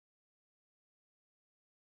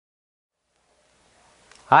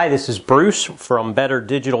Hi, this is Bruce from Better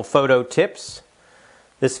Digital Photo Tips.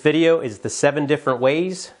 This video is the 7 different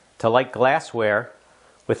ways to light glassware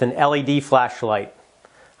with an LED flashlight.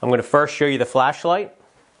 I'm going to first show you the flashlight.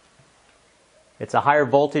 It's a higher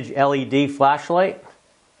voltage LED flashlight.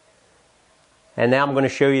 And now I'm going to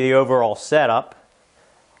show you the overall setup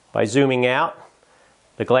by zooming out.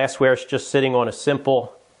 The glassware is just sitting on a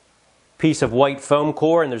simple piece of white foam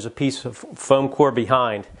core, and there's a piece of foam core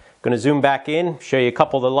behind. Going to zoom back in, show you a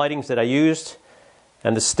couple of the lightings that I used,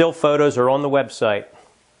 and the still photos are on the website.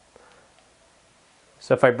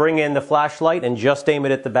 So if I bring in the flashlight and just aim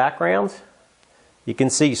it at the background, you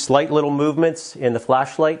can see slight little movements in the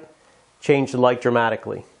flashlight change the light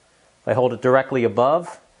dramatically. If I hold it directly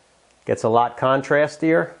above, it gets a lot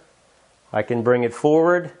contrastier. I can bring it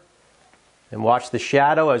forward and watch the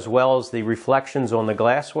shadow as well as the reflections on the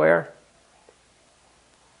glassware.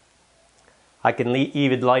 I can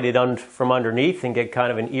even light it from underneath and get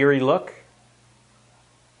kind of an eerie look.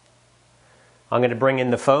 I'm going to bring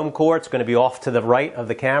in the foam core. It's going to be off to the right of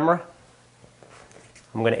the camera.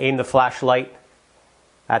 I'm going to aim the flashlight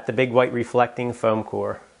at the big white reflecting foam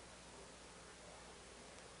core.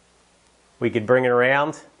 We could bring it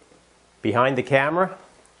around behind the camera,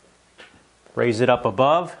 raise it up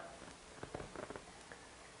above,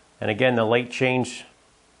 and again the light change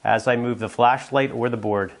as I move the flashlight or the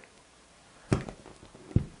board.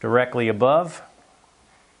 Directly above.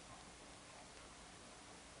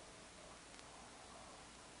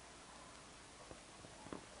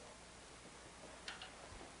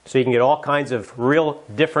 So you can get all kinds of real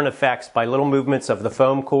different effects by little movements of the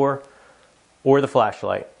foam core or the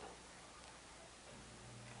flashlight.